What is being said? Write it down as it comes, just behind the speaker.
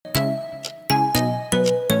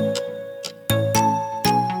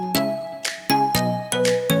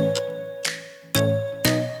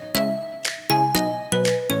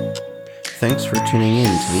thanks for tuning in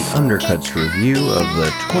to the Undercuts review of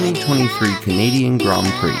the 2023 Canadian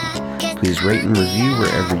Grand Prix. Please rate and review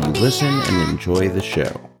wherever you listen and enjoy the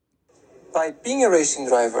show. By being a racing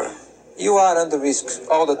driver, you are under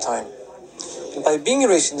risk all the time. And by being a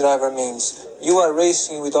racing driver means you are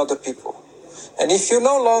racing with other people. And if you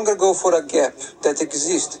no longer go for a gap that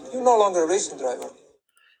exists, you're no longer a racing driver.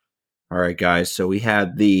 All right, guys, so we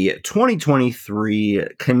had the 2023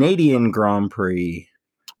 Canadian Grand Prix.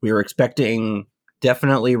 We were expecting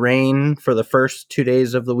definitely rain for the first 2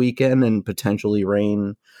 days of the weekend and potentially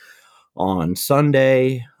rain on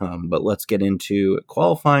Sunday. But let's get into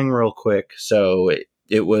qualifying real quick. So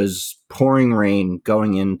it was pouring rain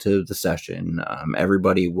going into the session.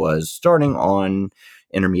 Everybody was starting on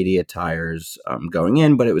intermediate tires going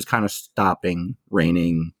in, but it was kind of stopping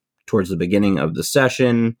raining towards the beginning of the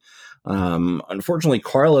session. Unfortunately,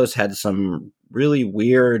 Carlos had some really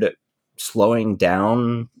weird slowing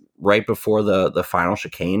down right before the final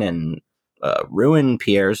chicane and ruined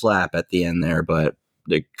Pierre's lap at the end there, but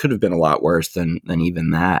it could have been a lot worse than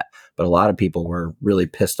even that. But a lot of people were really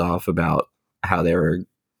pissed off about how they were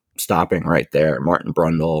stopping right there. Martin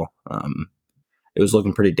Brundle, it was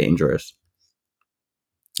looking pretty dangerous.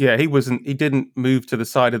 Yeah, he didn't move to the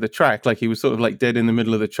side of the track. Like, he was sort of like dead in the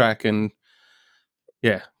middle of the track. And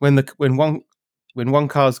yeah, when one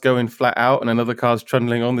car's going flat out and another car's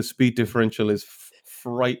trundling on, the speed differential is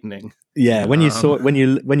frightening. Yeah, when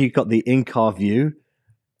you got the in-car view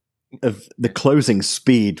of the closing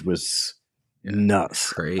speed was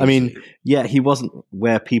nuts. Crazy. I mean, yeah, he wasn't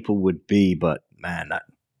where people would be, but man,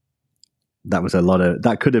 that was a lot of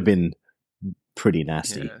that could have been pretty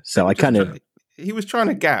nasty. Yeah. So I kind of he was trying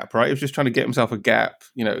to gap, right? He was just trying to get himself a gap,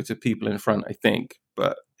 to people in front, I think.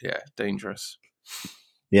 But yeah, dangerous.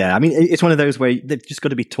 Yeah, I mean, it's one of those where they've just got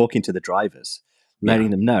to be talking to the drivers,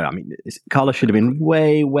 letting them know. I mean, Carlos should have been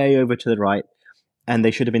way, way over to the right, and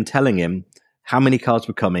they should have been telling him how many cars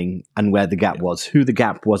were coming and where the gap was, who the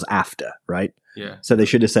gap was after, right? Yeah. So they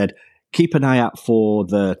should have said, keep an eye out for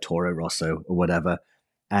the Toro Rosso or whatever,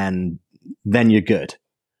 and then you're good.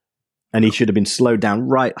 And he should have been slowed down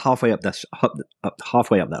right halfway up that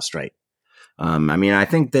straight. I mean, I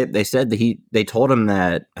think that they said that they told him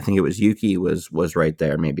that, I think it was Yuki was right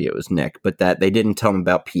there, maybe it was Nick, but that they didn't tell him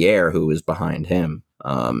about Pierre, who was behind him.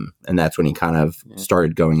 And that's when he kind of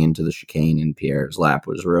started going into the chicane and Pierre's lap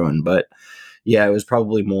was ruined. But yeah, it was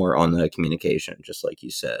probably more on the communication, just like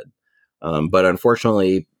you said. But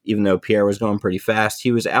unfortunately, even though Pierre was going pretty fast,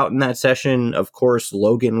 he was out in that session. Of course,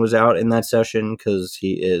 Logan was out in that session because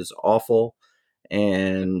he is awful.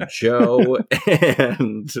 And Joe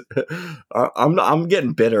and I'm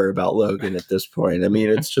getting bitter about Logan at this point. I mean,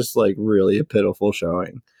 it's just like really a pitiful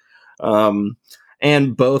showing.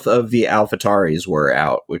 And both of the AlphaTauris were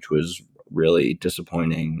out, which was really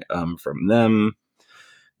disappointing from them.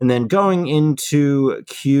 And then going into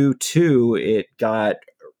Q2, it got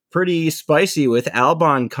pretty spicy with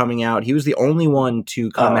Albon coming out. He was the only one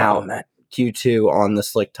to come out Q2 on the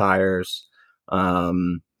slick tires.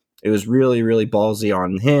 It was really, really ballsy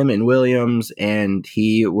on him and Williams, and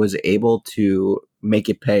he was able to make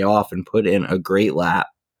it pay off and put in a great lap.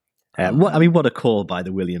 What a call by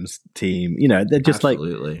the Williams team. They're just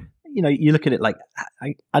absolutely. You look at it like,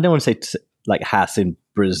 I don't want to say like Haas in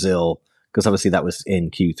Brazil, because obviously that was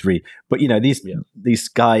in Q3. But, these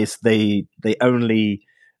guys, they only,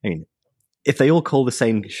 if they all call the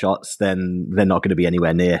same shots, then they're not going to be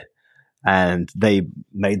anywhere near. And they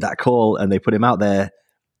made that call and they put him out there.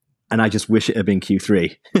 And I just wish it had been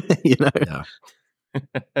Q3, Yeah.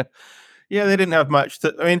 Yeah, they didn't have much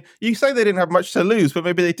to. I mean, you say they didn't have much to lose, but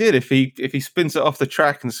maybe they did. If he spins it off the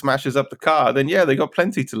track and smashes up the car, then yeah, they got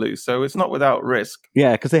plenty to lose. So it's not without risk.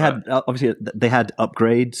 Yeah, because they had obviously they had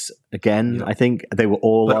upgrades again. Yeah. I think they were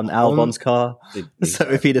all on Albon's car. So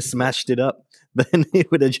if he'd have smashed it up, then it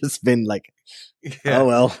would have just been like, oh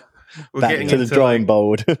well. We're back to the drawing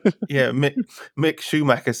board. Yeah, Mick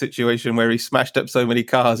Schumacher situation where he smashed up so many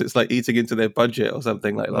cars, it's like eating into their budget or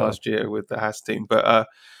something like last year with the Haas team. But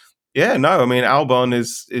yeah, no, I mean, Albon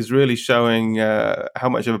is really showing how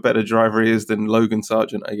much of a better driver he is than Logan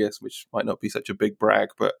Sargent, I guess, which might not be such a big brag.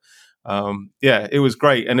 But yeah, it was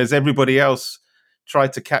great. And as everybody else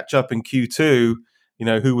tried to catch up in Q2,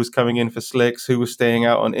 who was coming in for slicks, who was staying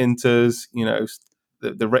out on inters,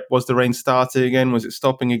 was the rain starting again? Was it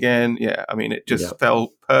stopping again? Yeah, I mean, it just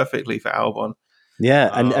fell perfectly for Albon. Yeah,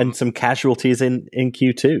 and some casualties in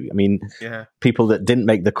Q2. I mean, people that didn't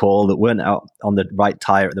make the call, that weren't out on the right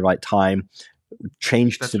tire at the right time,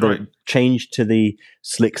 changed to the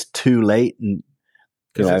slicks too late, and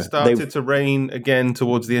Because it started to rain again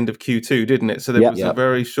towards the end of Q2, didn't it? So there was a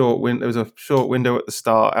very short window. There was a short window at the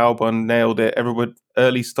start. Albon nailed it. Everyone,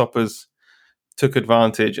 early stoppers took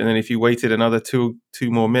advantage, and then if you waited another two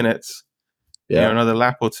more minutes, another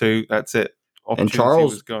lap or two, that's it. Opportunity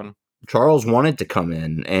was gone. Charles wanted to come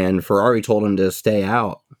in, and Ferrari told him to stay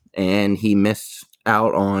out, and he missed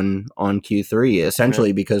out on Q3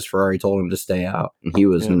 essentially because Ferrari told him to stay out, and he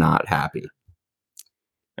was not happy.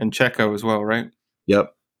 And Checo as well, right?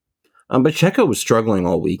 Yep. But Checo was struggling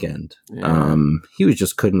all weekend. Yeah. He was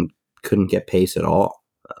just couldn't get pace at all.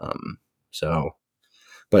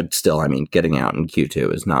 But still, I mean, getting out in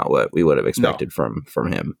Q2 is not what we would have expected from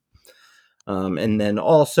him. And then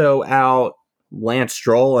also out Lance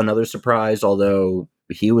Stroll, another surprise, although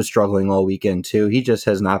he was struggling all weekend too. He just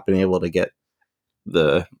has not been able to get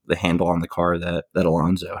the handle on the car that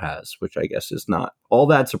Alonso has, which I guess is not all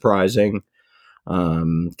that surprising.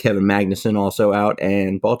 Kevin Magnussen also out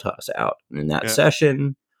and Bottas out in that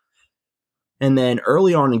session. And then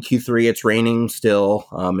early on in Q3, it's raining still.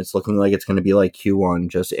 It's looking like it's going to be like Q1,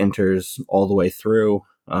 just enters all the way through.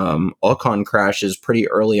 Ocon crashes pretty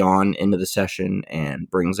early on into the session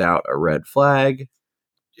and brings out a red flag.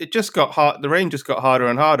 It just got hard. The rain just got harder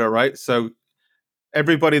and harder, right? So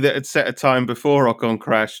everybody that had set a time before Ocon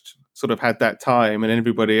crashed sort of had that time, and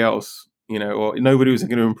everybody else, or nobody was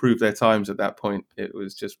going to improve their times at that point. It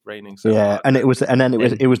was just raining so hard. And it was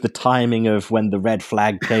the timing of when the red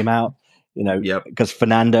flag came out. Because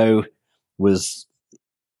Fernando was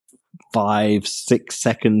 5-6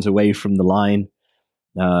 seconds away from the line,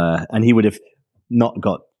 and he would have not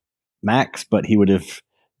got Max, but he would have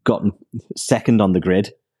gotten second on the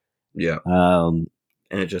grid. Yeah. And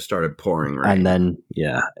it just started pouring rain. And then,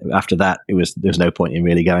 after that, there's no point in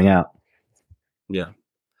really going out. Yeah.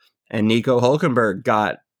 And Nico Hülkenberg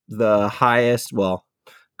got the highest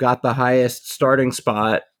starting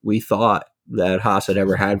spot we thought that Haas had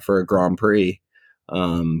ever had for a Grand Prix.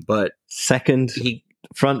 But second,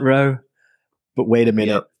 front row. But wait a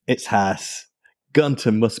minute, it's Haas.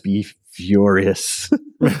 Gunter must be furious.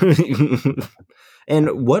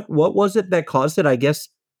 And what was it that caused it? I guess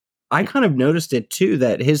I kind of noticed it too,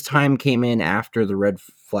 that his time came in after the red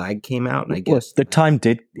flag came out, and I guess the time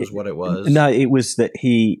was what it was. No, it was that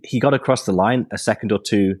he got across the line a second or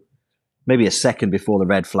two, maybe a second before the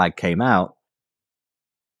red flag came out,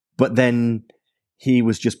 but then he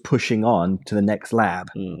was just pushing on to the next lap.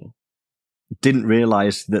 Didn't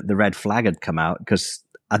realize that the red flag had come out because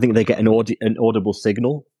I think they get an audible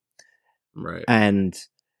signal, right? And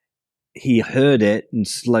he heard it and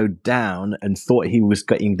slowed down and thought he was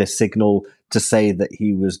getting the signal to say that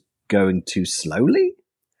he was going too slowly.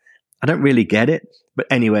 I don't really get it. But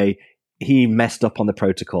anyway, he messed up on the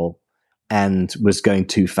protocol and was going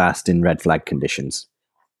too fast in red flag conditions.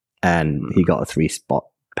 And he got a 3-spot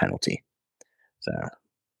penalty. So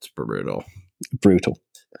it's brutal.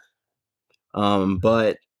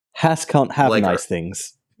 But Haas can't have nice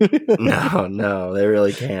things. No, they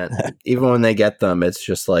really can't. Even when they get them, it's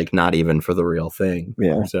just like not even for the real thing.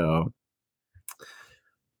 Yeah. So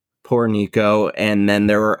poor Nico. And then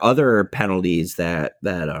there were other penalties that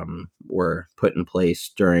were put in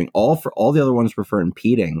place during all the other ones were for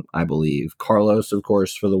impeding, I believe. Carlos, of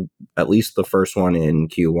course, for at least the first one in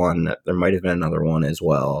Q1. There might have been another one as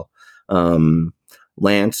well.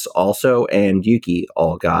 Lance also and Yuki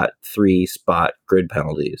all got 3-spot grid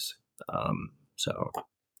penalties. So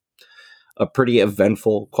a pretty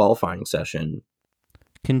eventful qualifying session.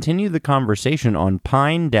 Continue the conversation on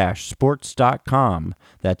pine-sports.com.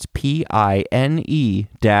 That's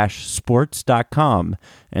PINE-sports.com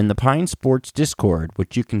and the Pine Sports Discord,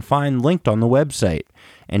 which you can find linked on the website.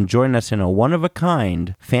 And join us in a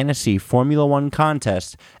one-of-a-kind fantasy Formula One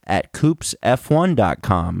contest at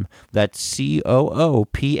coopsf1.com. That's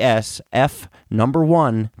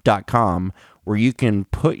COOPSF1.com, where you can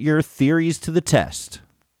put your theories to the test.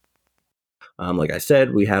 Like I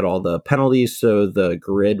said, we had all the penalties, so the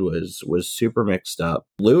grid was super mixed up.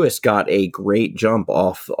 Lewis got a great jump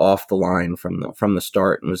off the line from the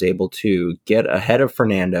start and was able to get ahead of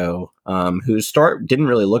Fernando, whose start didn't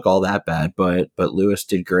really look all that bad, but Lewis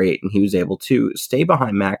did great, and he was able to stay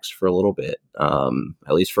behind Max for a little bit, at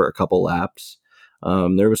least for a couple laps.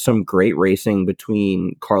 There was some great racing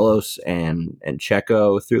between Carlos and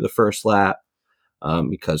Checo through the first lap.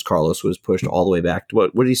 Because Carlos was pushed all the way back to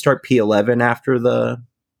what did he start P11 after the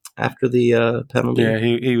penalty? Yeah,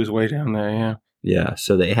 he was way down there. Yeah.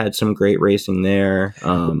 So they had some great racing there.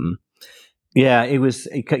 It was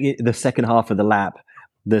the second half of the lap.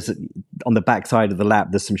 There's on the backside of the lap.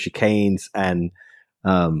 There's some chicanes, and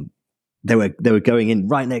they were going in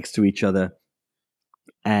right next to each other,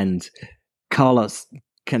 and Carlos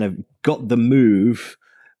kind of got the move,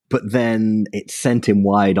 but then it sent him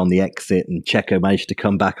wide on the exit, and Checo managed to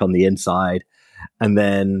come back on the inside. And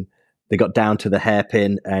then they got down to the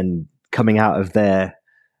hairpin, and coming out of there,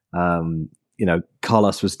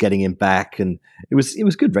 Carlos was getting him back, and it was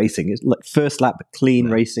good racing. It was like first lap, clean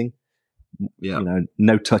racing. Yeah,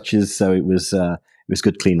 no touches, so it was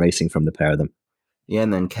good, clean racing from the pair of them. Yeah,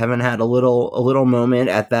 and then Kevin had a little moment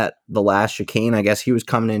at the last chicane. I guess he was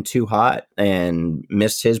coming in too hot and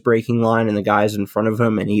missed his braking line and the guys in front of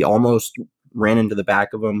him, and he almost ran into the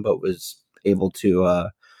back of him, but was able to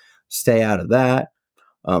stay out of that.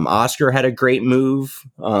 Oscar had a great move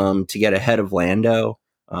to get ahead of Lando.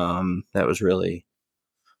 That was really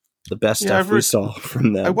the best stuff we saw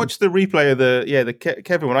from them. I watched the replay of the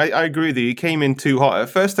Kevin one. I agree with you. He came in too hot. At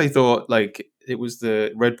first, I thought like it was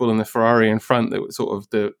the Red Bull and the Ferrari in front that was sort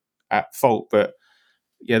of at fault, but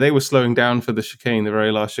yeah, they were slowing down for the chicane, the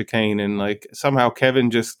very last chicane, and like somehow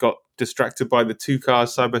Kevin just got distracted by the two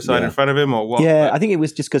cars side by side in front of him, or what? Yeah, I think it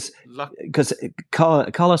was just because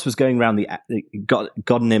Carlos was going around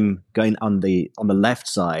gotten him going on the left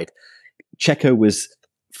side. Checo was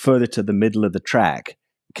further to the middle of the track.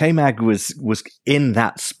 K-Mag was in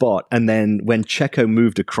that spot, and then when Checo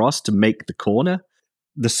moved across to make the corner,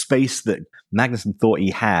 the space that Magnussen thought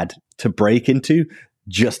he had to brake into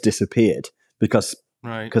just disappeared because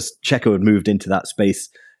Checo had moved into that space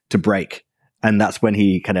to brake, and that's when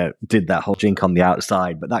he kind of did that whole jink on the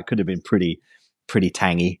outside. But that could have been pretty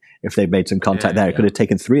tangy if they'd made some contact there. It could have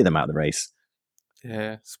taken 3 of them out of the race.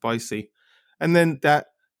 Yeah, spicy. And then that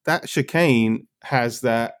chicane has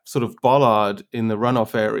that sort of bollard in the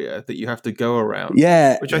runoff area that you have to go around.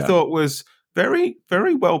 Yeah. Which I thought was very,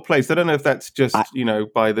 very well placed. I don't know if that's just,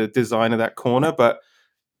 by the design of that corner, but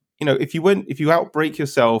if you outbrake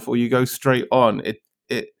yourself or you go straight on,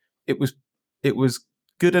 it was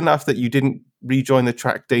good enough that you didn't rejoin the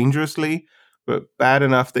track dangerously, but bad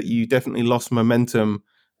enough that you definitely lost momentum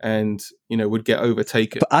and, would get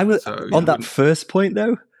overtaken. But I was on that first point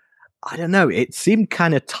though, I don't know. It seemed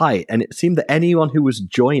kind of tight, and it seemed that anyone who was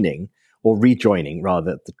joining or rejoining,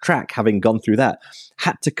 rather, the track, having gone through that,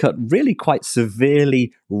 had to cut really quite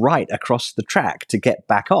severely right across the track to get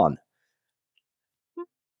back on.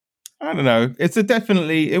 I don't know. I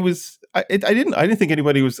didn't think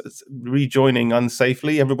anybody was rejoining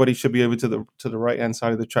unsafely. Everybody should be over to the right hand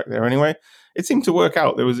side of the track there anyway. It seemed to work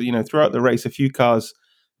out. There was, throughout the race, a few cars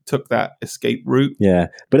took that escape route. Yeah,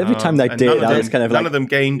 but every time they did, I was kind of none of them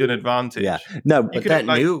gained an advantage. Yeah, no, but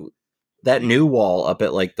that new wall up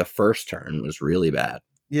at like the first turn was really bad.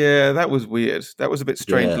 Yeah, that was weird. That was a bit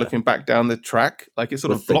strange looking back down the track. Like it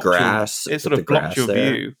sort of blocked blocked your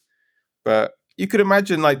view. But you could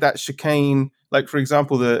imagine like that chicane, like for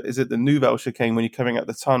example, the Nouvelle chicane when you're coming out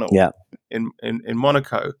the tunnel in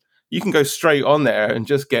Monaco. You can go straight on there and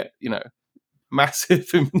just get, massive,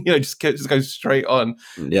 just go straight on,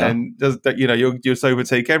 and you'll just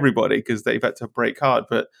overtake everybody because they've had to brake hard.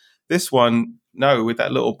 But this one, no, with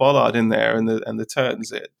that little bollard in there and the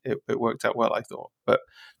turns, it worked out well, I thought. But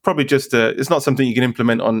probably just it's not something you can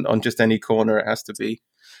implement on just any corner. It has to be,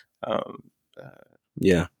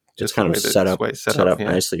 just kind of set up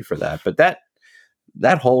nicely for that. But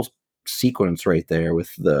that whole sequence right there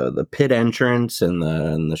with the pit entrance and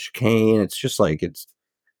the chicane, it's just like it's.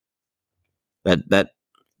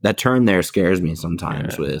 That turn there scares me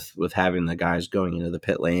sometimes with having the guys going into the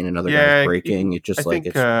pit lane and other guys braking. It's just it's like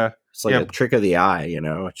a trick of the eye,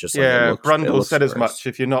 It's just Brundle said as much.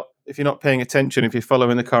 If you're not paying attention, if you're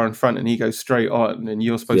following the car in front and he goes straight on and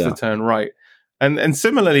you're supposed to turn right, and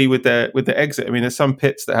similarly with the exit. I mean, there's some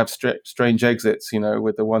pits that have strange exits.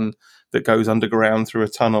 With the one that goes underground through a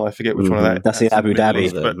tunnel. I forget which one of that. That's in Abu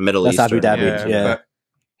Dhabi. The Middle East. That's Abu Dhabi. Yeah. But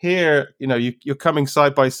here, you're coming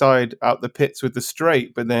side by side out the pits with the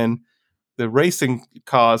straight, but then the racing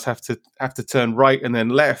cars have to turn right and then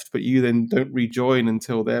left, but you then don't rejoin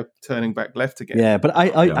until they're turning back left again. Yeah, but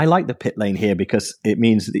I like the pit lane here because it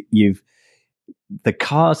means that the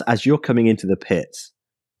cars, as you're coming into the pits,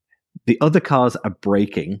 the other cars are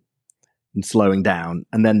braking and slowing down,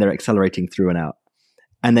 and then they're accelerating through and out.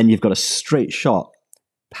 And then you've got a straight shot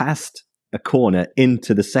past a corner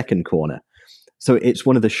into the second corner. So it's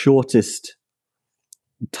one of the shortest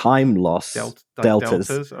time loss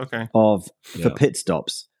deltas for pit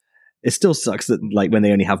stops. It still sucks that like when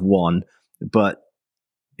they only have one, but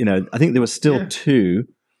I think there were still two.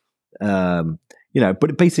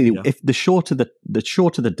 But basically, if the shorter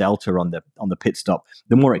the delta on the pit stop,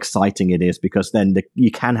 the more exciting it is because then you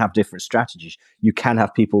can have different strategies. You can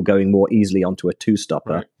have people going more easily onto a two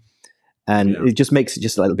stopper, and it just makes it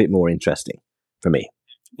just a little bit more interesting for me.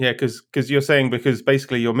 Yeah, because you're saying because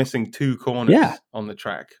basically you're missing 2 corners on the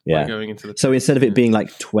track by going into the. So instead of it being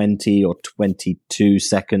like 20 or 22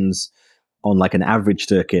 seconds on like an average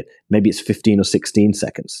circuit, maybe it's 15 or 16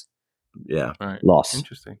 seconds. Yeah. Right. Loss.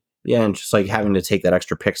 Interesting. Yeah, and just like having to take that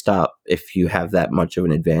extra pit stop if you have that much of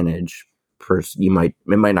an advantage, it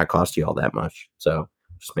might not cost you all that much. So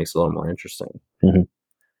it just makes it a little more interesting.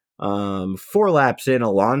 Mm-hmm. 4 laps in,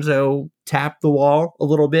 Alonso tapped the wall a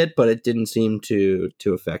little bit, but it didn't seem to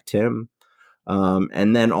affect him.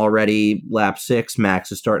 And then already lap 6,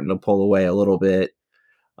 Max is starting to pull away a little bit.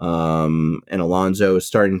 And Alonso is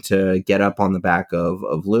starting to get up on the back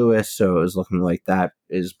of Lewis. So it was looking like that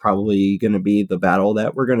is probably going to be the battle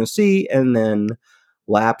that we're going to see. And then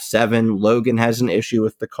lap 7, Logan has an issue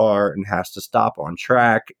with the car and has to stop on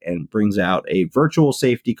track and brings out a virtual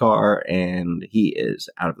safety car, and he is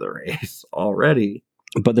out of the race already.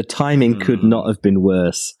 But the timing could not have been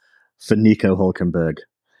worse for Nico Hülkenberg.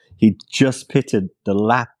 He just pitted the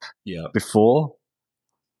lap before.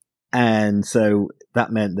 And so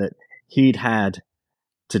that meant that he'd had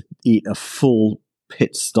to eat a full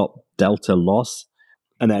pit stop delta loss.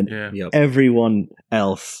 And then everyone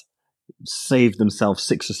else saved themselves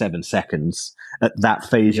 6 or 7 seconds at that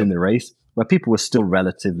phase in the race where people were still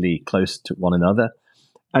relatively close to one another.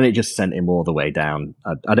 And it just sent him all the way down.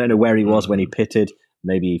 I don't know where he was when he pitted,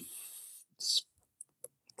 maybe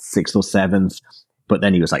 6th or 7th. But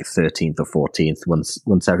then he was like 13th or 14th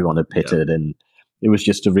once everyone had pitted. And it was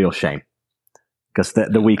just a real shame because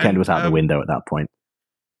the weekend was out the window at that point.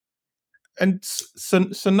 And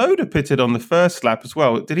Sonoda pitted on the first lap as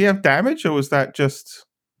well. Did he have damage, or was that just?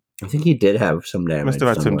 I think he did have some damage. Must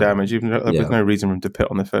have had some damage, even though there was no reason for him to pit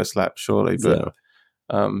on the first lap, surely. But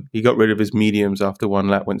he got rid of his mediums after 1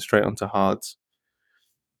 lap, went straight onto hards.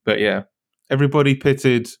 But yeah, everybody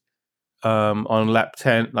pitted on lap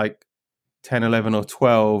 10, like 10, 11, or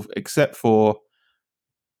 12, except for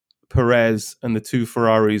Perez and the 2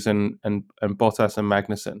 Ferraris and Bottas and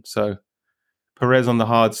Magnussen. So Perez on the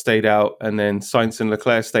hard stayed out, and then Sainz and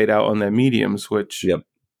Leclerc stayed out on their mediums, which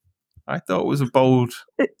I thought was a bold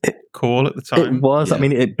call at the time. It was. I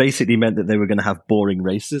mean, it basically meant that they were going to have boring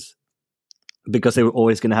races because they were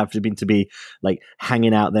always going to have to be like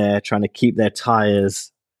hanging out there trying to keep their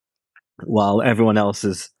tires while everyone else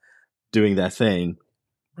is doing their thing.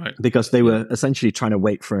 Right. Because they were essentially trying to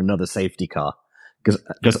wait for another safety car. Because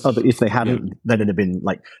if they hadn't, then it'd have been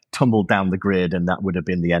like tumbled down the grid, and that would have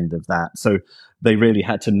been the end of that. So they really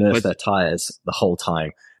had to nurse their tires the whole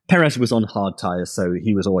time. Perez was on hard tires, so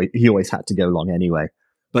he always had to go long anyway.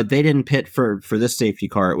 But they didn't pit for this safety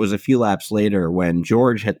car. It was a few laps later when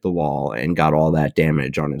George hit the wall and got all that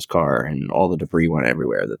damage on his car, and all the debris went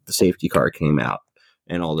everywhere. That the safety car came out.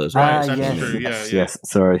 And all those yes,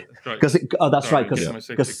 sorry. Because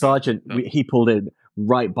Sargent, he pulled in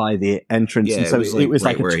right by the entrance, and so it was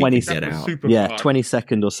like a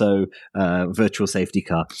 20-second or so virtual safety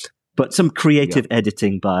car. But some creative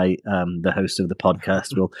editing by the host of the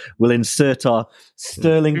podcast will insert our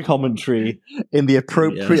sterling commentary in the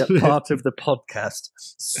appropriate part of the podcast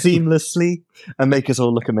seamlessly and make us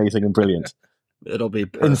all look amazing and brilliant. It'll be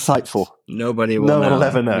perfect. Insightful. No one will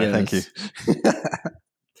ever know. Yes. Thank you.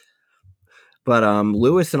 But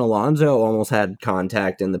Lewis and Alonso almost had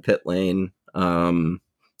contact in the pit lane.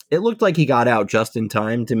 It looked like he got out just in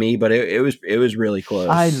time to me, but it was really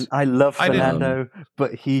close. I love Fernando,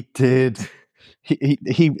 but he did.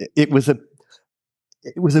 It was a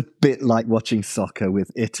bit like watching soccer with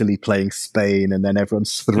Italy playing Spain, and then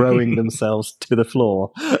everyone's throwing themselves to the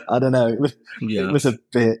floor. I don't know. It was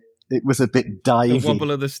a bit divey. The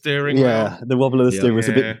wobble of the steering wheel. Yeah, the wobble of the steering was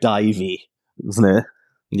a bit divey, wasn't it?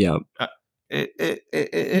 Yeah.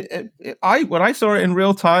 When I saw it in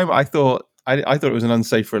real time, I thought it was an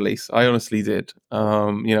unsafe release. I honestly did.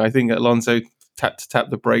 I think Alonso tapped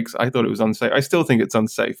the brakes. I thought it was unsafe. I still think it's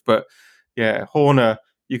unsafe, but yeah, Horner.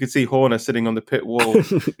 You could see Horner sitting on the pit wall,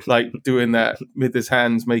 like doing that with his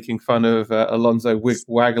hands, making fun of Alonso,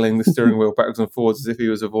 waggling the steering wheel backwards and forwards as if he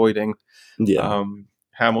was avoiding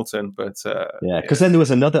Hamilton. But because then there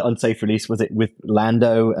was another unsafe release. Was it with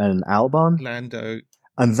Lando and Albon? Lando.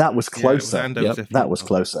 And that was closer. That was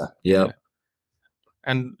closer. Yeah.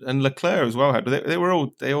 And Leclerc as well had.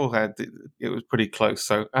 They all had. It was pretty close.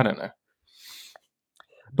 So I don't know.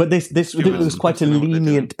 But this was quite a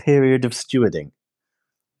lenient period of stewarding.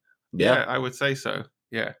 Yeah, I would say so.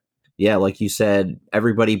 Yeah. Yeah, like you said,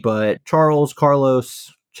 everybody but Charles,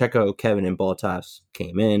 Carlos, Checo, Kevin, and Bottas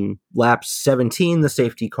came in. Lap 17, the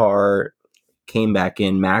safety car came back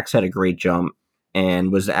in. Max had a great jump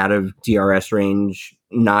and was out of DRS range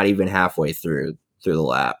not even halfway through the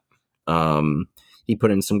lap. he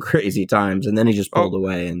put in some crazy times, and then he just pulled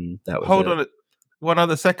away, and that was hold it. on one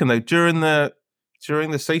other second though. During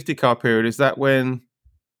the safety car period, is that when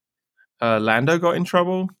Lando got in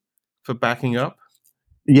trouble for backing up?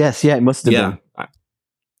 Yes, it must have been.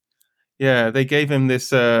 Yeah, they gave him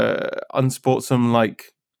this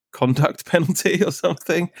unsportsmanlike conduct penalty or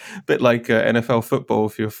something, a bit like NFL football,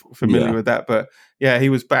 if you're familiar with that. But yeah, he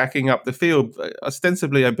was backing up the field,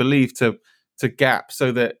 ostensibly, I believe, to gap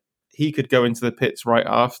so that he could go into the pits right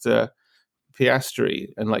after Piastri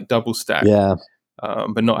and like double stack. Yeah.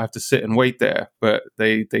 But not have to sit and wait there. But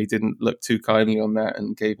they didn't look too kindly on that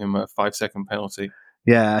and gave him a 5-second penalty.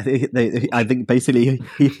 Yeah, I think basically,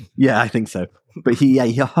 I think so. But he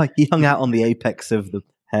hung out on the apex of the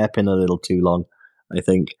hairpin a little too long, I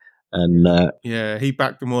think. And he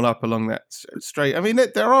backed them all up along that straight. I mean,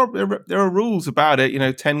 there are rules about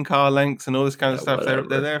it, 10 car lengths and all this kind of stuff. They're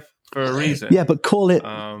there for a reason. Yeah, but call it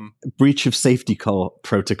breach of safety car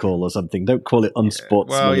protocol or something. Don't call it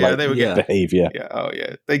unsportsmanlike behavior.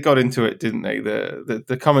 Yeah, they got into it, didn't they?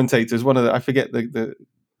 The commentators, I forget the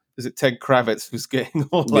is it Ted Kravitz was getting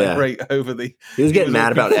all right over the. He was getting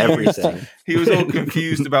mad about everything. He was all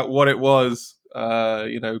confused about what it was.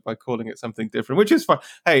 By calling it something different, which is fine.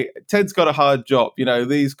 Hey, Ted's got a hard job.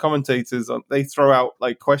 These commentators, they throw out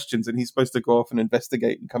like questions, and he's supposed to go off and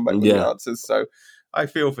investigate and come back with the answers. So I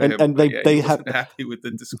feel for him. And they have happy with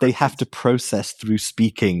the they have to process through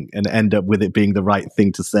speaking and end up with it being the right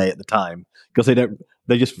thing to say at the time because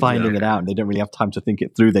they're just finding it out and they don't really have time to think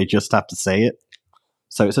it through. They just have to say it.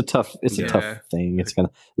 So it's a tough thing. It's kind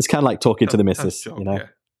of like talking to the missus, job, Yeah.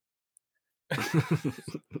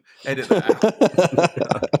 Edit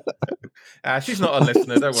that out. She's not a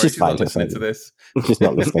listener. Don't worry. She's not listening to this. She's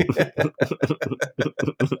not listening.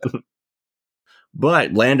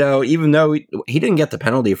 But Lando, even though he didn't get the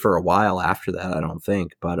penalty for a while after that, I don't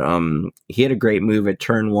think, but he had a great move at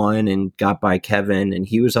turn 1 and got by Kevin, and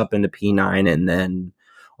he was up into P9, and then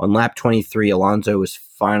on lap 23, Alonso was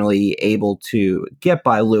finally able to get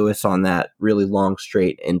by Lewis on that really long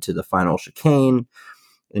straight into the final chicane,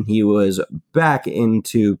 and he was back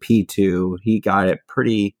into P2. He got it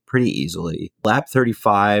pretty easily. Lap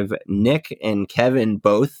 35, Nick and Kevin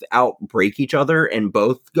both outbrake each other and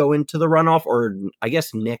both go into the runoff, or I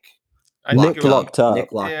guess Nick locked up,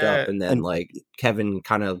 and then Kevin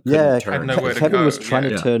kind of couldn't turn. Kevin was trying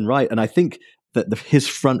to turn right, and I think that his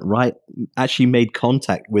front right actually made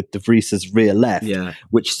contact with De Vries's rear left,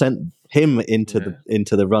 which sent him into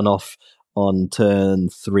the runoff on turn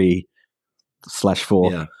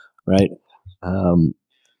 3/4, right?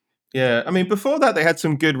 I mean, before that, they had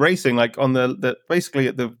some good racing. Like on the basically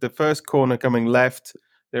at the first corner coming left,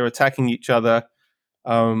 they were attacking each other,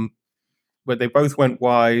 but they both went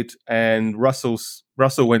wide, and Russell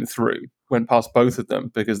went past both of them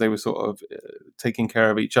because they were sort of taking care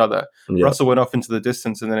of each other. Yeah. Russell went off into the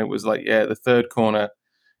distance, and then it was the third corner,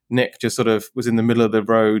 Nick just sort of was in the middle of the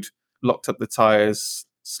road, locked up the tires,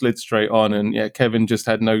 slid straight on, and Kevin just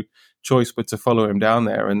had no choice but to follow him down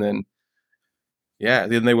there, and then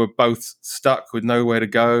they were both stuck with nowhere to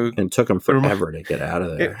go. And it took them forever to get out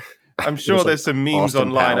of there. I'm sure there's some memes Austin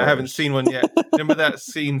online. Powers. I haven't seen one yet. Remember that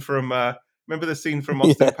scene from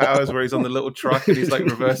Austin Powers where he's on the little truck and he's like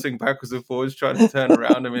reversing backwards and forwards trying to turn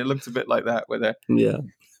around? I mean, it looks a bit like that where there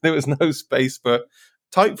was no space, but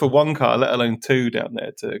tight for one car, let alone two down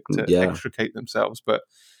there to extricate themselves. But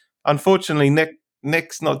unfortunately,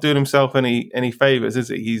 Nick's not doing himself any favors, is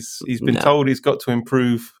he? He's been told he's got to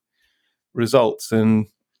improve results, and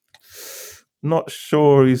not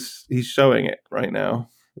sure he's showing it right now.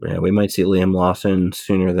 Yeah, we might see Liam Lawson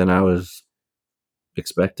sooner than I was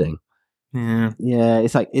expecting. Yeah,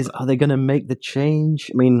 it's like, are they going to make the change?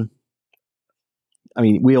 I mean,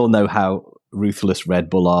 we all know how ruthless Red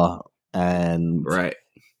Bull are, and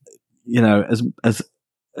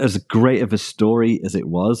as great of a story as it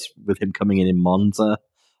was with him coming in Monza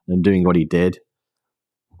and doing what he did,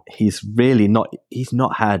 he's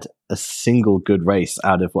not had a single good race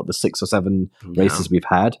out of the 6 or 7 races we've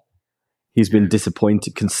had. He's been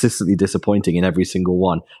consistently disappointing in every single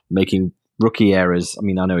one, making rookie errors. I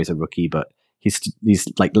mean, I know he's a rookie, but he's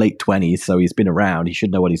like late 20s, so he's been around. He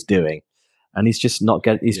should know what he's doing, and he's just not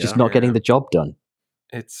getting the job done.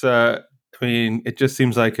 It's it just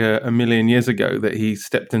seems like a million years ago that he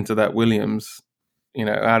stepped into that Williams,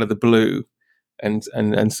 out of the blue, and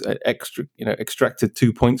extracted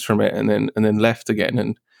 2 points from it, and then left again.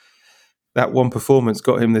 And that one performance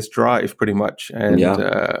got him this drive, pretty much, and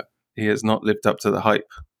he has not lived up to the hype.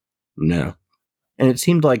 No, and it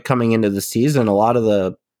seemed like coming into the season, a lot of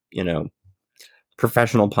the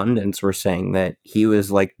professional pundits were saying that he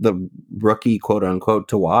was like the rookie, quote unquote,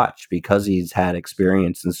 to watch because he's had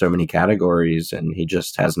experience in so many categories and he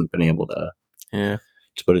just hasn't been able to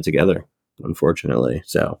put it together, unfortunately.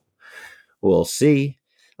 So we'll see.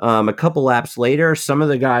 A couple laps later, some of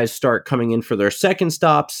the guys start coming in for their second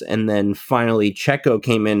stops, and then finally Checo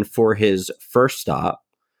came in for his first stop.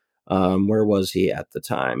 Where was he at the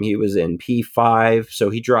time? He was in P5, so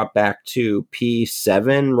he dropped back to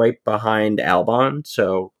P7 right behind Albon,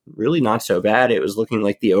 so really not so bad. It was looking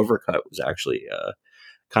like the overcut was actually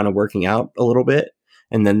kind of working out a little bit,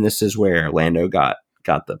 and then this is where Lando got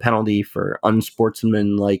the penalty for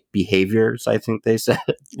unsportsmanlike behaviors, I think they said.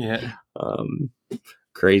 Yeah.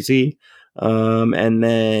 Crazy. And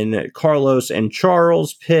then Carlos and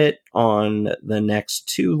Charles pit on the next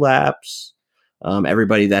 2 laps.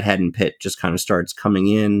 Everybody that hadn't pit just kind of starts coming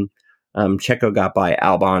in. Checo got by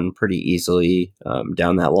Albon pretty easily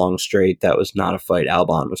down that long straight. That was not a fight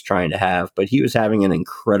Albon was trying to have, but he was having an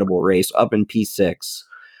incredible race up in P6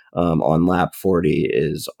 on lap 40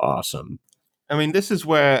 is awesome. I mean, this is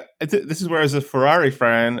where as a Ferrari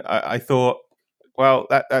fan, I thought, well,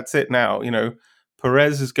 that's it now. You know,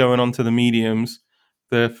 Perez is going on to the mediums.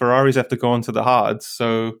 The Ferraris have to go on to the hards.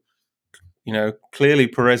 So, you know, clearly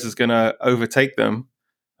Perez is going to overtake them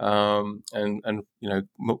and you know,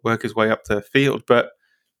 work his way up the field. But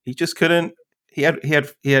he just couldn't. He had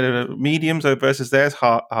a mediums versus theirs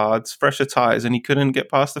hards, fresher tires, and he couldn't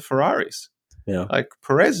get past the Ferraris. Yeah, like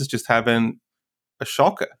Perez is just having a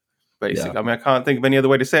shocker. Basically, yeah. I mean, I can't think of any other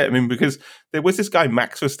way to say it. I mean, because there was this guy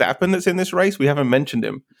Max Verstappen that's in this race. We haven't mentioned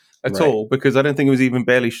him at all because I don't think it was even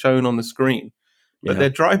barely shown on the screen. But they're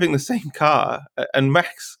driving the same car, and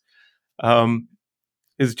Max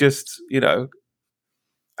is just, you know,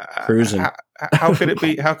 cruising. How could it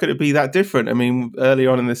be? How could it be that different? I mean, early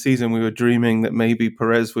on in the season, we were dreaming that maybe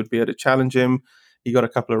Perez would be able to challenge him. He got a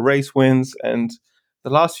couple of race wins, and the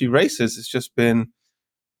last few races, it's just been,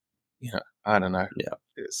 you know, I don't know. Yeah,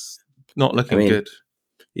 it's not looking good.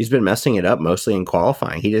 He's been messing it up mostly in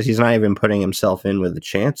qualifying. He's not even putting himself in with a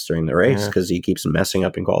chance during the race because he keeps messing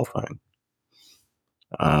up in qualifying.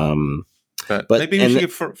 But maybe we should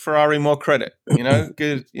give Ferrari more credit. You know,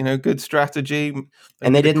 good strategy.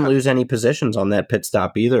 And they didn't lose any positions on that pit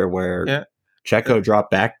stop either, where Checo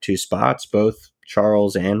dropped back 2 spots. Both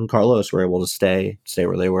Charles and Carlos were able to stay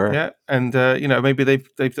where they were. Yeah, and you know, maybe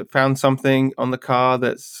they've found something on the car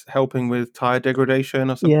that's helping with tire degradation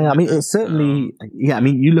or something. Yeah, I mean, it's certainly. Yeah, I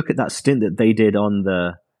mean, you look at that stint that they did on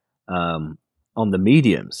the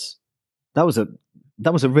mediums. That was a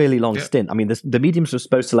really long stint. I mean, the mediums were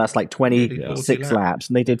supposed to last like 26 laps,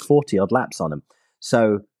 and they did 40 odd laps on them.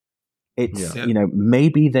 So it's you know,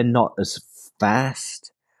 maybe they're not as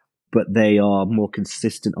fast, but they are more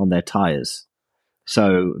consistent on their tires.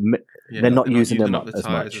 So they're not using them up as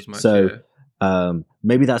much. So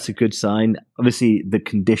maybe that's a good sign. Obviously, the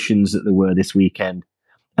conditions that there were this weekend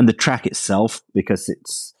and the track itself, because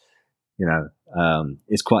it's, you know,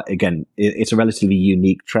 it's quite, again, it's a relatively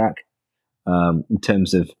unique track in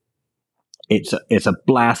terms of it's a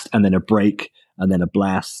blast and then a break and then a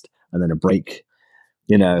blast and then a break.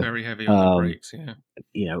 You know, very heavy on the brakes. Yeah,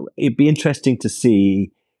 you know, it'd be interesting to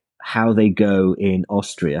see how they go in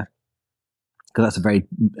Austria, because that's a very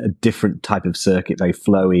different type of circuit, very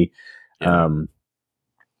flowy. Yeah.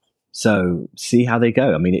 So see how they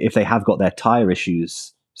go. I mean, if they have got their tire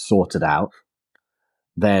issues sorted out,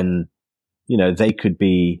 then, you know, they could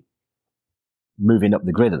be moving up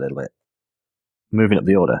the grid a little bit, moving up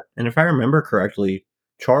the order. And if I remember correctly,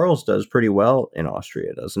 Charles does pretty well in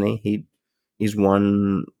Austria, doesn't he? He's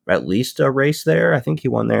won at least a race there. I think he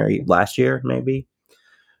won there last year, maybe.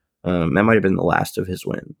 That might have been the last of his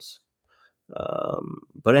wins.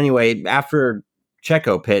 But anyway, after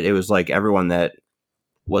Checo pit, it was like everyone that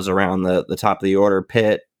was around the top of the order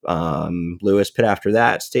pit. Lewis pit after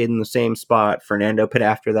that, stayed in the same spot. Fernando pit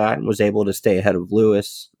after that and was able to stay ahead of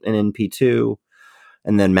Lewis and in P2.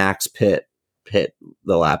 And then Max pit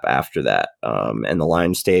the lap after that. And the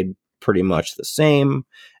line stayed pretty much the same.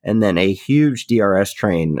 And then a huge DRS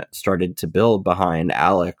train started to build behind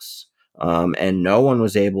Alex. And no one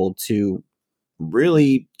was able to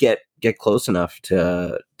really get close enough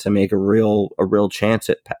to make a real chance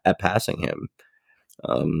at passing him.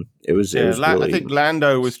 It was really... I think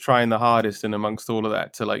Lando was trying the hardest in amongst all of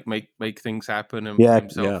that to like make things happen and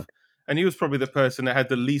himself. Yeah. And he was probably the person that had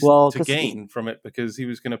the least to gain from it, because he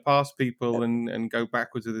was going to pass people and go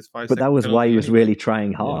backwards with his 5 But that was why he was really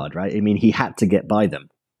trying hard, right? I mean, he had to get by them.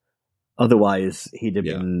 Otherwise, he'd have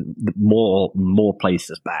been more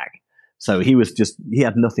places back. So he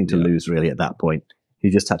had nothing to lose really at that point. He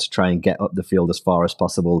just had to try and get up the field as far as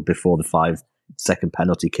possible before the 5 second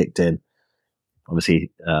penalty kicked in.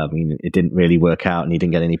 Obviously, it didn't really work out, and he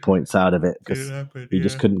didn't get any points out of it because he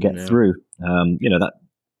just couldn't get through.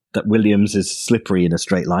 That Williams is slippery in a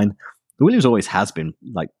straight line. Williams always has been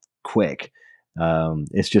like quick.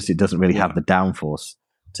 It's just it doesn't really have the downforce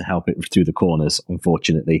to help it through the corners,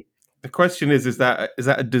 unfortunately. The question is that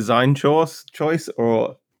a design choice,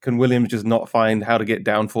 or can Williams just not find how to get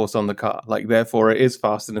downforce on the car? Like, therefore, it is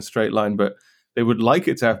fast in a straight line, but they would like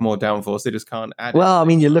it to have more downforce. They just can't add it. Well, I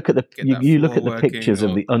mean, you look at the pictures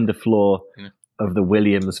of the underfloor of the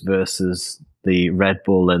Williams versus the Red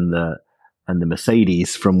Bull and the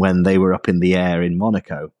Mercedes from when they were up in the air in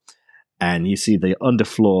Monaco, and you see the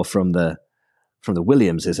underfloor from the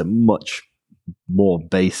Williams is a much more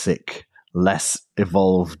basic, less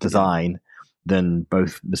evolved design than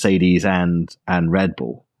both Mercedes and Red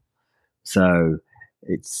Bull. So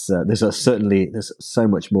it's there's so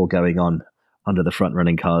much more going on under the front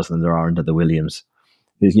running cars than there are under the Williams.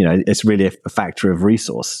 It's really a factor of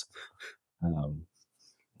resource.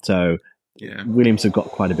 Williams have got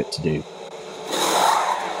quite a bit to do.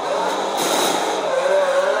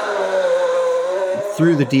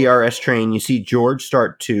 Through the DRS train, you see George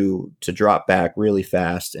start to drop back really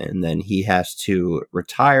fast, and then he has to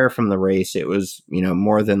retire from the race. It was,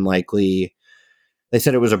 more than likely, they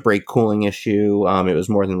said it was a brake cooling issue. It was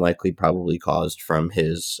more than likely probably caused from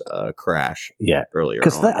his crash earlier.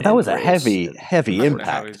 Because that was a heavy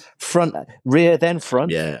impact. Front, rear, then front.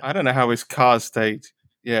 Yeah. I don't know how his car stayed.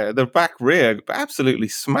 Yeah, the back rear absolutely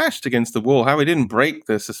smashed against the wall. How he didn't break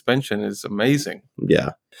the suspension is amazing.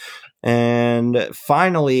 Yeah. And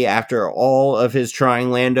finally, after all of his trying,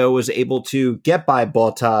 Lando was able to get by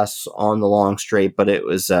Bottas on the long straight, but it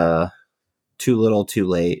was too little too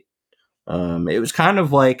late. It was kind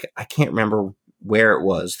of like, I can't remember where it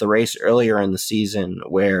was, the race earlier in the season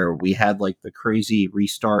where we had like the crazy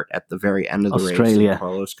restart at the very end of the Australia. race.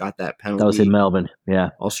 Carlos got that penalty. That was in Melbourne, yeah.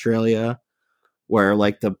 Australia, where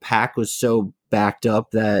like the pack was so backed up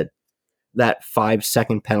that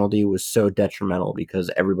 5-second penalty was so detrimental because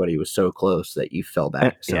everybody was so close that you fell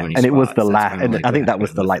back. And it was the last. And I think that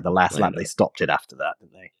was the last lap. They stopped it after that,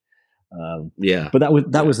 didn't they?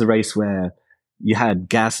 But that was the race where you had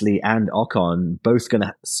Gasly and Ocon both going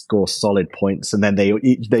to score solid points, and then they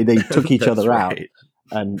took each other out.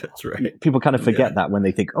 And that's right. People kind of forget that when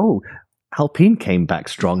they think, oh, Alpine came back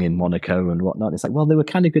strong in Monaco and whatnot. It's like, well, they were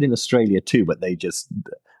kind of good in Australia too, but they just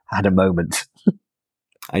had a moment.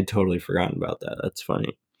 I'd totally forgotten about that. That's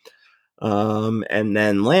funny. And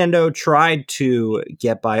then Lando tried to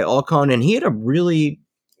get by Ocon, and he had a really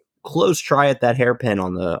close try at that hairpin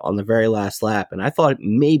on the very last lap. And I thought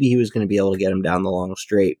maybe he was going to be able to get him down the long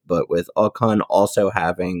straight, but with Ocon also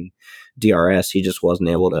having DRS, he just wasn't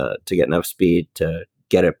able to get enough speed to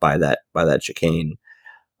get it by that chicane.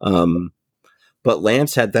 But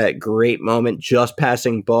Lance had that great moment just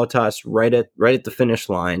passing Bottas right at the finish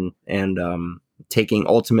line, and taking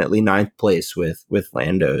ultimately 9th place with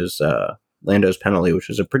Lando's penalty, which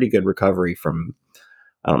was a pretty good recovery from,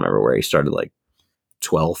 I don't remember where he started, like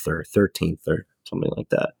 12th or 13th or something like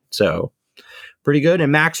that. So pretty good.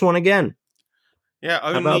 And Max won again. Yeah.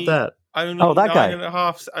 How about that? Only that guy.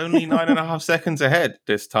 Only 9.5 seconds ahead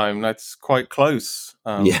this time. That's quite close.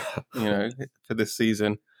 For this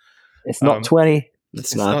season. It's not 20.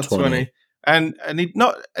 It's not 20. And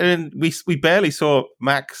we barely saw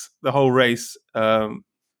Max the whole race.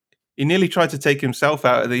 He nearly tried to take himself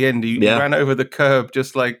out at the end. He ran over the curb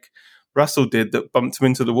just like Russell did, that bumped him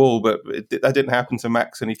into the wall, but that didn't happen to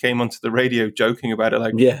Max, and he came onto the radio joking about it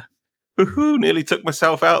like, woohoo, nearly took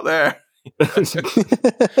myself out there.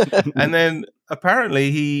 And then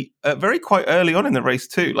apparently he, very quite early on in the race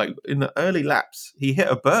too, like in the early laps, he hit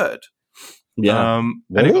a bird. And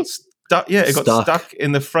it got stuck. Yeah, it got stuck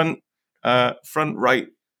in the front right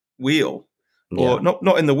wheel, or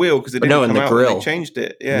not in the wheel because it didn't come out. Grill. They changed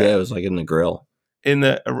it. Yeah, it was like in the grill.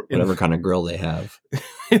 Whatever kind of grill they have.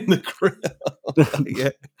 In the grill.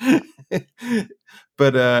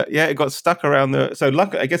 But it got stuck around so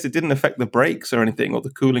luckily, I guess it didn't affect the brakes or anything, or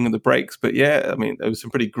the cooling of the brakes. But I mean, there was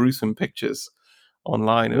some pretty gruesome pictures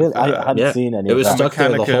online. Really? I hadn't seen any. It was stuck there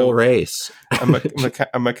the whole race.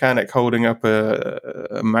 A mechanic holding up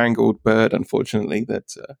a mangled bird, unfortunately,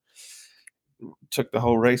 that took the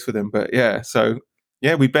whole race with him. But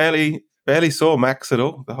we barely saw Max at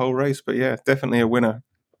all the whole race. But definitely a winner.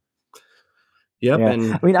 Yep. Yeah.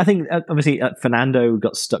 And I mean, I think obviously Fernando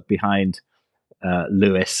got stuck behind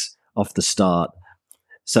Lewis off the start.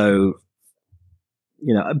 So,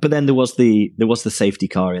 but then there was the safety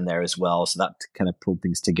car in there as well. So that kind of pulled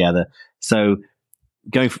things together. So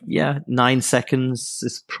going 9 seconds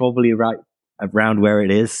is probably right around where it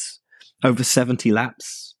is. over 70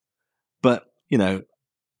 laps. But,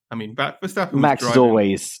 I mean, Verstappen Max was is driving.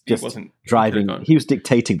 always just driving. He He was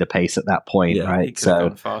dictating the pace at that point, right? He could have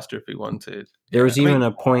gone faster if he wanted. There was even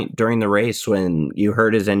a point during the race when you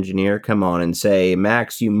heard his engineer come on and say,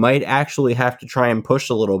 Max, you might actually have to try and push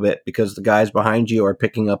a little bit because the guys behind you are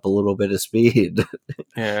picking up a little bit of speed.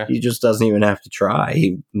 Yeah. He just doesn't even have to try.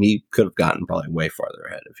 He could have gotten probably way farther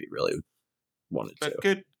ahead if he really wanted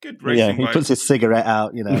to. Good racing. Yeah, he puts his cigarette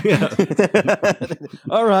out,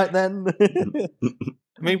 All right, then.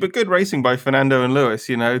 I mean, but good racing by Fernando and Lewis,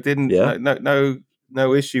 no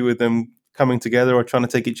issue with them coming together or trying to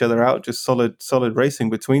take each other out, just solid racing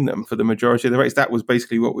between them for the majority of the race. That was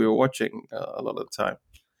basically what we were watching a lot of the time.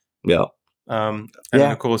 Yeah.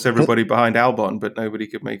 Then of course everybody behind Albon, but nobody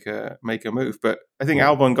could make a move. But I think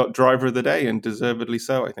Albon got driver of the day, and deservedly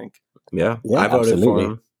so, I think. Yeah, I voted for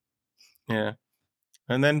him. Yeah.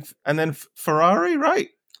 And then Ferrari, right?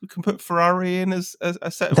 We can put Ferrari in as a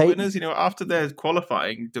set of winners, after their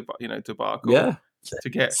qualifying debacle. Yeah.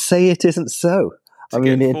 Say it isn't so.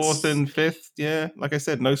 Get fourth and fifth, like I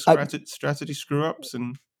said, no strategy screw ups,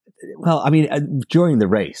 and during the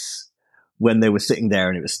race when they were sitting there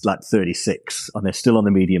and it was like 36 and they're still on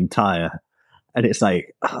the medium tire, and it's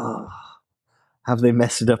like, have they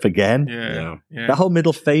messed it up again? Yeah. The whole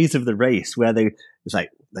middle phase of the race where it's like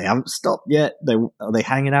they haven't stopped yet. Are they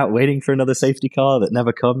hanging out waiting for another safety car that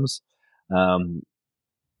never comes? But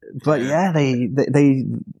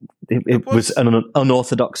it was an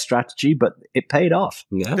unorthodox strategy, but it paid off.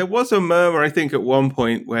 Yeah. There was a murmur, I think, at one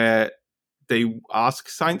point where they asked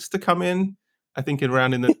Sainz to come in. I think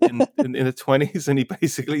around in the 20s, and he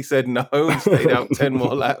basically said no and stayed out 10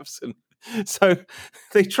 more laps. And so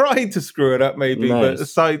they tried to screw it up, maybe, but the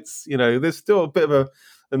Sainz, there's still a bit of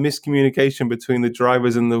a miscommunication between the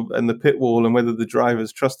drivers and the pit wall, and whether the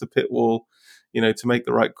drivers trust the pit wall, to make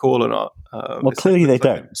the right call or not. Well, clearly they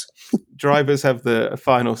don't. Drivers have the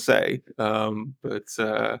final say, but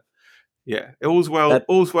all's well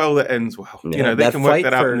that ends well. Yeah, they can work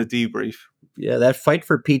that out in the debrief. Yeah, that fight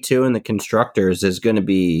for P2 and the constructors is going to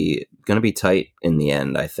be tight in the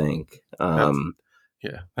end, I think. How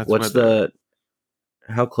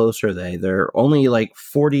close are they? They're only like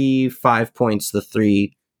 45 points, the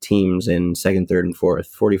three teams in second, third, and fourth,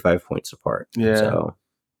 45 points apart. Yeah. So,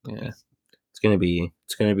 it's going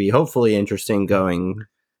to be hopefully interesting going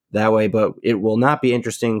that way, but it will not be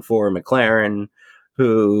interesting for McLaren,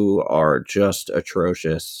 who are just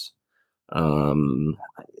atrocious.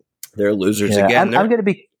 They're losers again.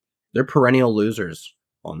 They're perennial losers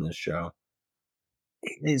on this show.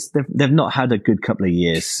 They've not had a good couple of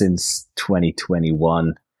years since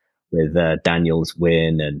 2021 with Daniel's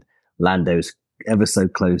win and Lando's ever so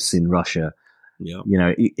close in Russia. Yeah.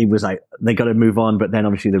 It was like they got to move on, but then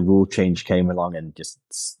obviously the rule change came along and just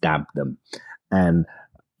stabbed them, and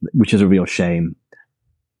which is a real shame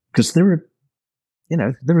because they're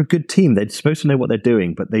a good team. They're supposed to know what they're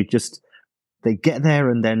doing, but they get there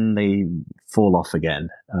and then they fall off again.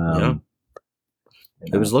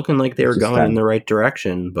 It was looking like they were going in the right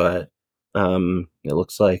direction, but it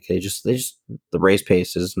looks like they just the race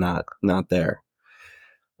pace is not there.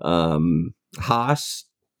 Haas,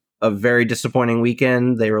 a very disappointing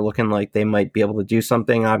weekend. They were looking like they might be able to do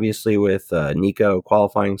something, obviously, with Nico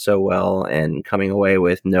qualifying so well, and coming away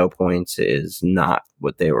with no points is not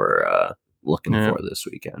what they were looking for this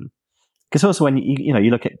weekend. Because also when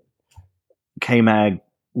you look at K-Mag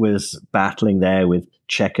was battling there with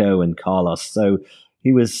Checo and Carlos, so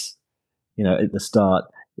he was, at the start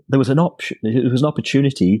there was an option. It was an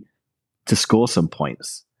opportunity to score some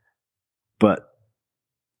points, but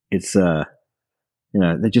it's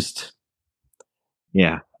they just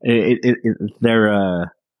their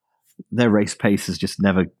race pace is just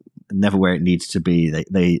never where it needs to be.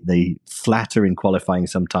 They flatter in qualifying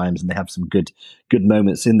sometimes, and they have some good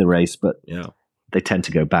moments in the race, but they tend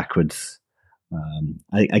to go backwards.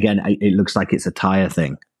 It looks like it's a tire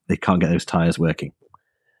thing. They can't get those tires working,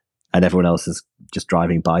 and everyone else is just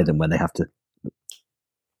driving by them when they have to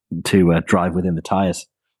drive within the tires.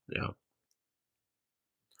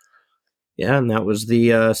 Yeah, and that was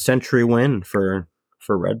the century win for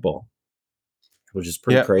Red Bull, which is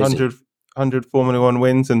pretty crazy. 100 Formula One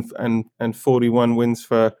wins and 41 wins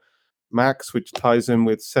for Max, which ties him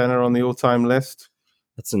with Senna on the all-time list.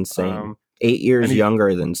 That's insane. 8 years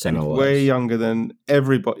younger than Senna was. Way younger than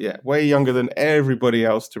everybody. Yeah, way younger than everybody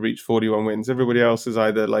else to reach 41 wins. Everybody else is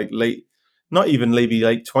either like late, not even maybe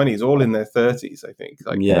late 20s, all in their 30s, I think.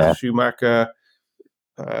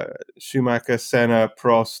 Schumacher, Senna,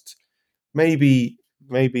 Prost. Maybe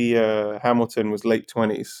Hamilton was late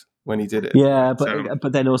 20s when he did it. Yeah,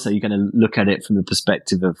 but then also you're going to look at it from the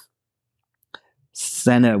perspective of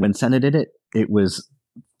Senna, when Senna did it, it was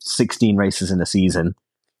 16 races in a season.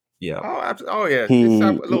 Yeah. Oh yeah. It's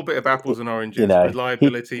a little bit of apples and oranges.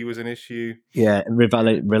 Reliability was an issue. Yeah,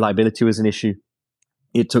 reliability was an issue.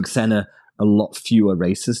 It took Senna a lot fewer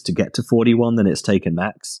races to get to 41 than it's taken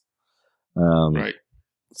Max. Right.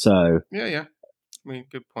 So yeah. I mean,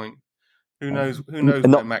 good point. Who knows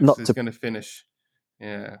where Max is going to finish?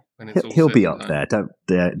 Yeah, when it's all he'll be said up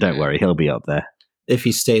there. Don't worry, he'll be up there if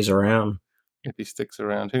he stays around. If he sticks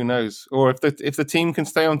around, who knows? Or if the team can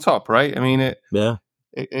stay on top, right? I mean,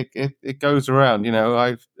 it goes around. You know,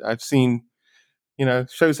 I've seen. You know,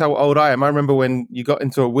 shows how old I am. I remember when you got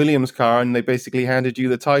into a Williams car and they basically handed you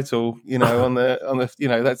the title. You know, on the you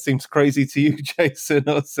know, that seems crazy to you, Jason,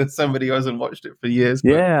 or to somebody who hasn't watched it for years.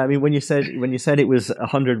 But. Yeah, I mean, when you said it was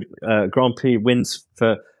 100 Grand Prix wins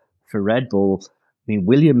for Red Bull, I mean,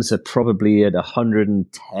 Williams are probably at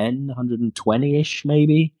 110, 120-ish,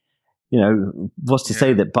 maybe. You know, what's to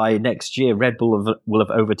say that by next year, Red Bull will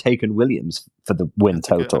have overtaken Williams for the win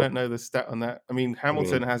total? I don't know the stat on that. I mean,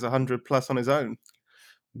 Hamilton has 100 plus on his own.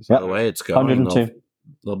 So the way it's going, 102.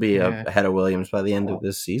 They'll be ahead of Williams by the end of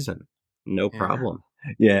this season. No problem.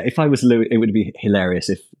 Yeah, if I was Lewis, it would be hilarious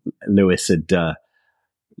if Lewis had,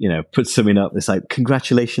 put something up that's like,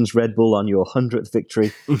 congratulations, Red Bull, on your 100th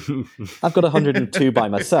victory. I've got 102 by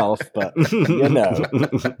myself, but, you know.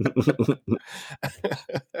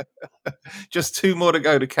 Just 2 more to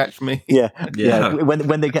go to catch me. Yeah.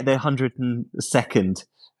 When they get their 102nd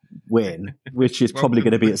win, which is probably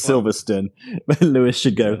going to be at Silverstone, Lewis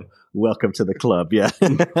should go, welcome to the club. Yeah.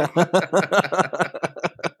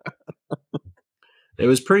 It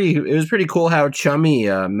was pretty cool how chummy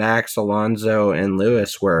Max, Alonso, and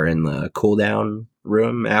Lewis were in the cool down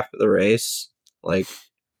room after the race. Like,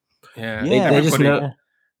 they just know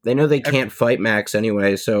they know they can't fight Max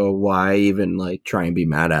anyway, so why even like try and be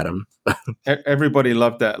mad at him? Everybody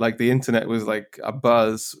loved that. Like the internet was like a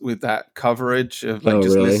buzz with that coverage of like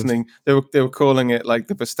listening. They were calling it like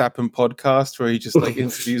the Verstappen podcast, where he just like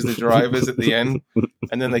interviews the drivers at the end,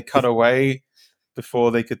 and then they cut away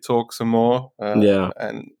before they could talk some more.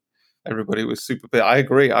 And everybody was super bit. I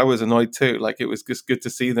agree. I was annoyed too. Like it was just good to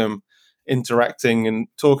see them interacting and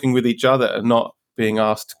talking with each other and not being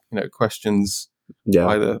asked, questions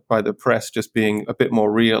by the press, just being a bit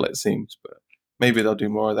more real, it seems. But maybe they'll do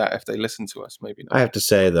more of that if they listen to us. Maybe not. I have to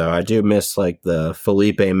say though, I do miss like the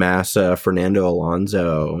Felipe Massa, Fernando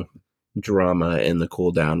Alonso drama in the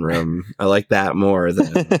cool down room. I like that more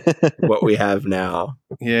than what we have now.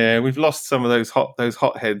 Yeah, we've lost some of those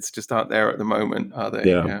hotheads. Just aren't there at the moment, are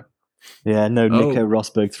they? Yeah. No, Nico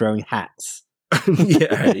Rosberg throwing hats.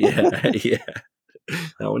 yeah.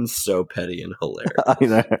 That one's so petty and hilarious. I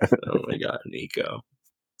know. Oh my god, Nico.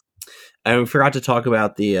 And we forgot to talk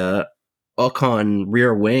about the Ocon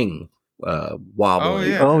rear wing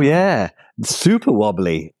wobbly. Oh yeah, super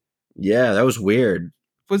wobbly. Yeah, that was weird.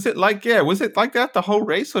 Was it like that the whole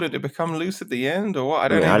race, or did it become loose at the end, or what? I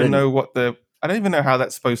don't even know how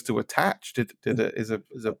that's supposed to attach. Did it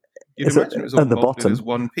you'd imagine it was all bolted as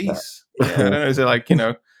one piece. I don't know. Is it like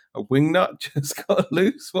a wing nut just got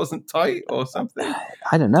loose, wasn't tight, or something?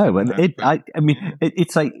 I don't know.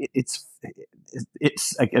 It's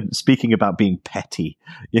speaking about being petty,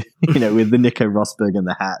 with the Nico Rosberg and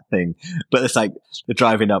the hat thing. But it's like they're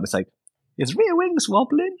driving up. It's like, his rear wing's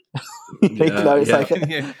wobbling.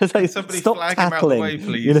 It's like somebody stop flag tackling, him out of the way,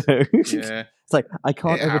 please. It's like I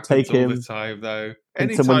can't overtake him all the time, though.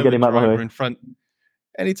 Someone get him out of the way. In front.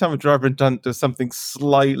 Anytime a driver in front does something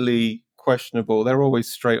slightly questionable, they're always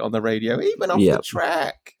straight on the radio. Even off the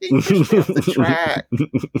track, he pushed me off the track.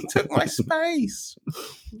 He took my space.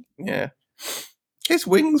 Yeah, his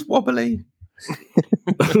wing's wobbly.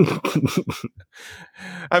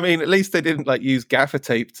 I mean, at least they didn't like use gaffer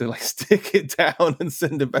tape to like stick it down and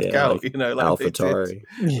send it back out. Like AlphaTauri.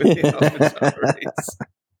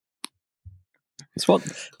 It's what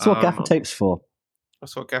gaffer tape's for.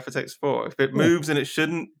 That's what gaffer tape's for. If it moves and it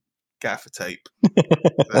shouldn't, gaffer tape.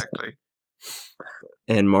 Exactly.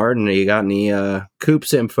 And Martin, you got any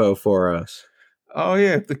Coops info for us? Oh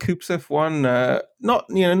yeah, the Coops F1.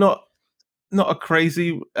 Not a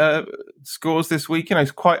crazy scores this week.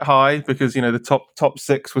 It's quite high because the top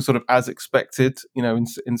 6 were sort of as expected.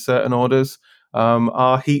 In certain orders.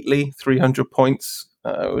 Our Heatley 300 points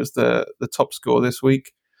was the top score this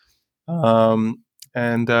week.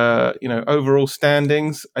 And overall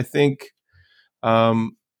standings, I think El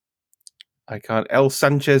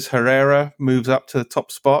Sanchez Herrera moves up to the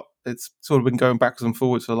top spot. It's sort of been going backwards and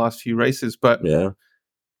forwards for the last few races, but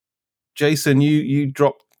Jason, you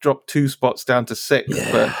dropped 2 spots down to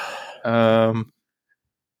 6th, but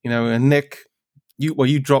and Nick,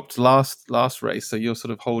 you dropped last race, so you're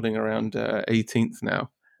sort of holding around 18th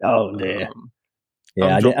now. Oh dear.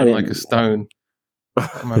 I'm dropping like a stone.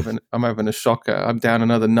 I'm having a shocker. I'm down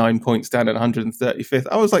another 9 points, down at 135th.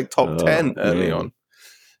 I was like top 10 early on.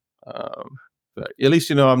 But at least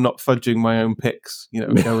I'm not fudging my own picks.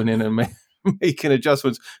 Going in and making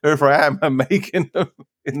adjustments. Or if I am, I'm making them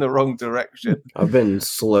in the wrong direction. I've been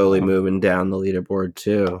slowly moving down the leaderboard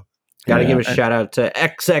too. Got to give a shout out to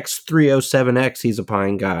XX307X. He's a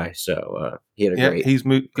Pine guy, so he had a great. He's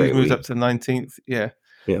moved week. up to 19th. Yeah.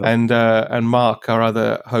 And Mark, our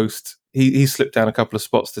other host, he slipped down a couple of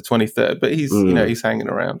spots to 23rd, but he's he's hanging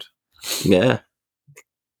around. Yeah.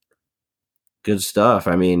 Good stuff.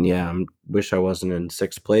 I mean, I wish I wasn't in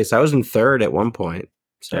 6th place. I was in 3rd at one point.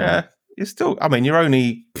 So. Yeah, you're still. I mean, you're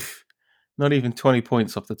only not even 20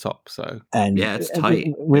 points off the top. So and it's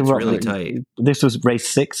tight. It's really tight. This was race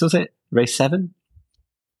 6, was it? Race 7?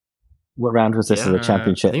 What round was this of the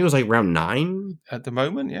championship? I think it was like round 9 at the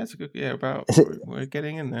moment. Yeah, it's a good. Yeah, we're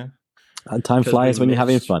getting in there. Time flies when you're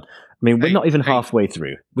having fun. I mean, we're not even halfway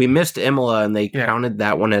through. We missed Imola, and they counted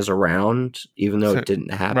that one as a round, even though it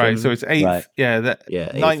didn't happen. Right, so it's 8th. Right. Yeah,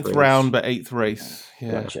 9th round, but 8th race.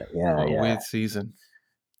 Yeah, gotcha. Yeah. Weird season.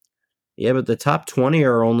 Yeah, but the top 20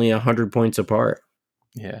 are only 100 points apart.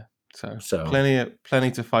 Yeah, so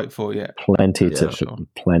plenty to fight for yet. Plenty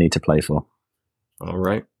to play for. All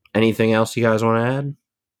right. Anything else you guys want to add?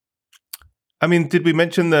 I mean, did we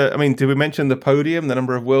mention the podium? The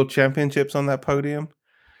number of world championships on that podium?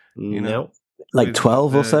 No, like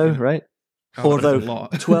 12 or so, right? Although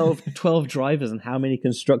 12 drivers, and how many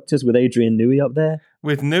constructors with Adrian Newey up there?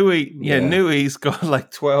 With Newey, Newey's got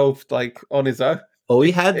like 12, like on his own. Well,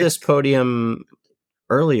 we had this podium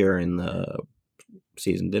earlier in the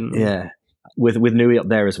season, didn't we? Yeah, with Newey up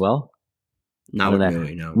there as well. Not with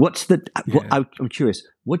Newey, no. What's the? I'm curious.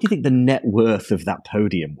 What do you think the net worth of that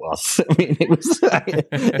podium was? I mean,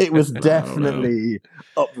 it was definitely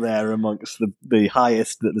up there amongst the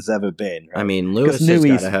highest that there's ever been. Right? I mean, Lewis has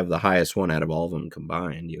got to have the highest one out of all of them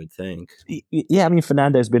combined. You would think. Yeah, I mean,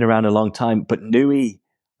 Fernando's been around a long time, but Newey,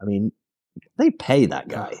 I mean, they pay that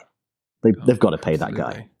guy. They've got to pay that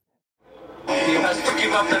guy. He has to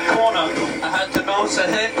give up the corner. I had to nose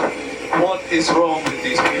ahead. What is wrong with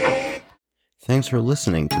these people? Thanks for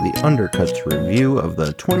listening to the Undercuts review of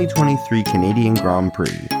the 2023 Canadian Grand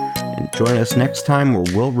Prix. And join us next time where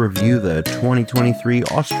we'll review the 2023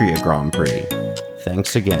 Austria Grand Prix.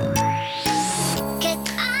 Thanks again.